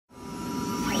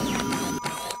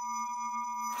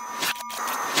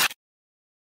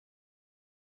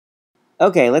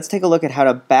Okay, let's take a look at how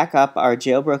to back up our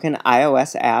jailbroken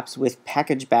iOS apps with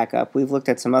PkgBackup. We've looked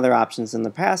at some other options in the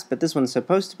past, but this one's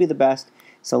supposed to be the best,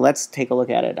 so let's take a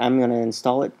look at it. I'm going to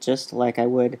install it just like I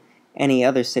would any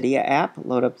other Cydia app.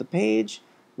 Load up the page,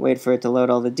 wait for it to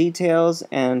load all the details,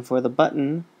 and for the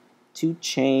button to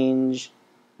change.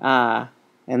 And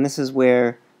this is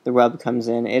where the rub comes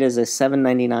in. It is a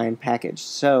 $7.99 package,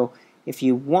 so if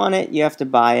you want it, you have to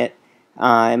buy it.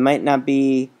 It might not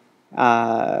be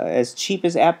as cheap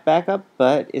as app backup,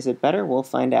 but is it better? We'll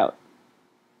find out.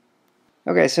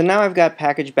 Okay, so now I've got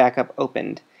PkgBackup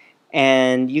opened,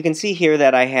 and you can see here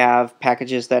that I have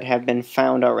packages that have been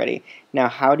found already. Now,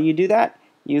 how do you do that?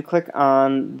 You click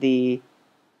on the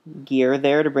gear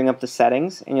there to bring up the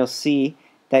settings, and you'll see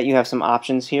that you have some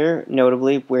options here,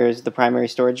 notably where's the primary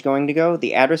storage going to go,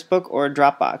 the address book or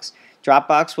Dropbox.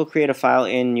 Dropbox will create a file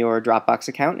in your Dropbox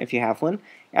account if you have one.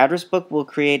 Address book will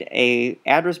create a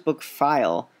address book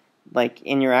file like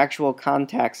in your actual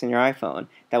contacts in your iPhone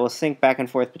that will sync back and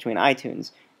forth between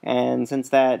iTunes. And since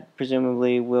that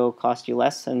presumably will cost you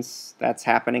less, since that's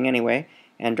happening anyway,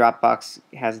 and Dropbox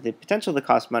has the potential to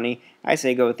cost money, I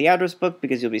say go with the address book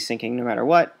because you'll be syncing no matter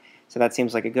what. So that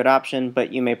seems like a good option,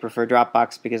 but you may prefer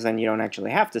Dropbox because then you don't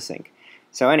actually have to sync.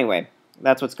 So anyway,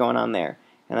 that's what's going on there.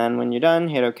 And then when you're done,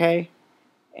 hit OK,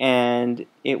 and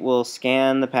it will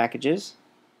scan the packages,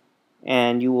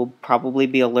 and you will probably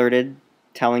be alerted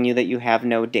telling you that you have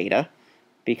no data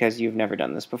because you've never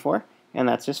done this before, and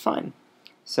that's just fine.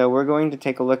 So we're going to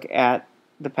take a look at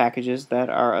the packages that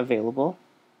are available,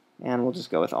 and we'll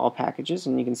just go with all packages,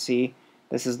 and you can see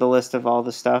this is the list of all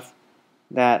the stuff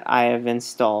that I have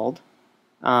installed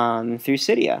through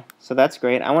Cydia. So that's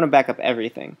great. I want to back up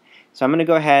everything. So I'm going to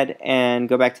go ahead and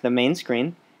go back to the main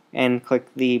screen and click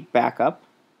the backup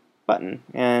button,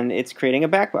 and it's creating a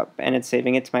backup, and it's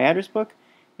saving it to my address book,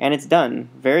 and it's done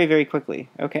very, very quickly.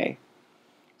 Okay,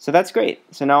 so that's great.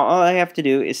 So now all I have to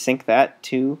do is sync that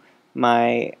to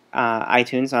my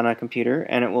iTunes on a computer,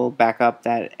 and it will back up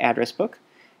that address book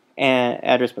and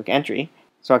address book entry.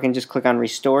 So I can just click on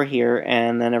restore here,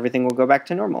 and then everything will go back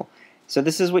to normal. So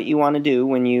this is what you want to do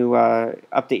when you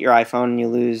update your iPhone and you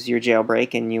lose your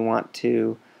jailbreak and you want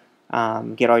to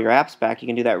get all your apps back. You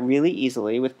can do that really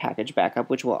easily with PkgBackup,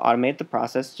 which will automate the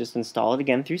process. Just install it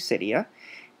again through Cydia,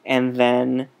 and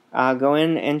then go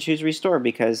in and choose Restore,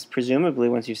 because presumably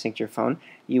once you've synced your phone,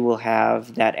 you will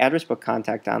have that address book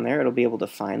contact on there. It'll be able to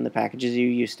find the packages you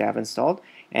used to have installed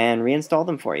and reinstall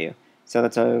them for you. So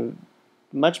that's a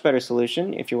much better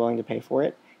solution, if you're willing to pay for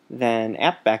it, than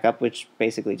app backup, which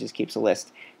basically just keeps a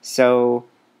list. So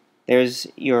there's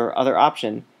your other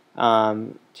option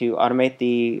to automate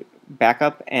the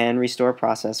backup and restore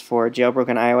process for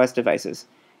jailbroken iOS devices.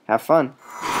 Have fun.